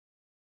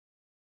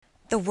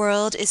The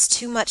World is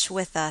Too Much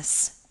With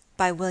Us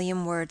by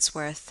William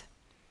Wordsworth.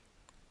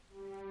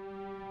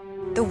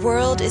 The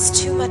world is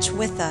too much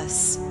with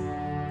us,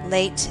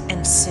 late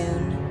and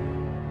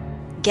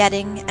soon.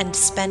 Getting and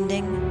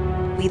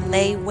spending, we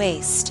lay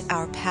waste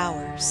our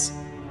powers.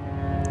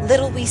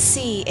 Little we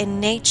see in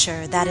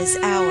nature that is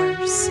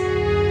ours.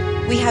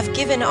 We have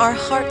given our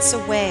hearts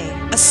away,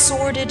 a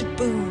sordid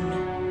boon.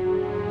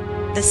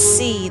 The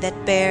sea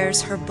that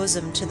bears her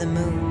bosom to the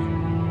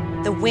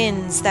moon, the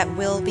winds that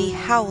will be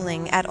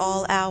howling at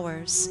all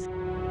hours,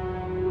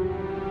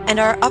 and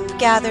are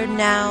upgathered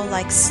now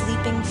like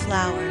sleeping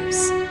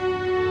flowers.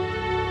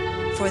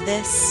 For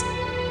this,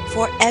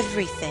 for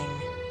everything,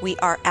 we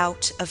are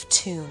out of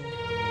tune.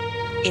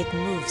 It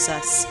moves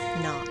us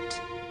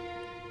not.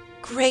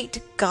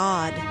 Great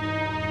God,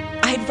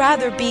 I'd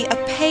rather be a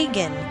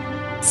pagan,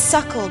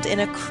 suckled in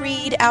a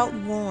creed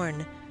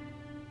outworn.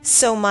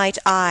 So might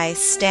I,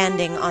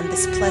 standing on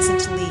this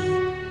pleasant lea,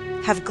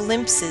 have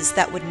glimpses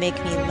that would make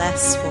me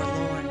less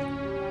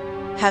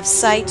forlorn, have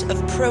sight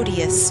of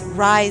Proteus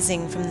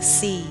rising from the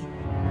sea,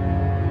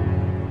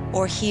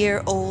 or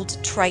hear old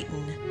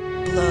Triton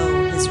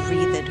blow his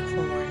wreathed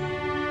horn.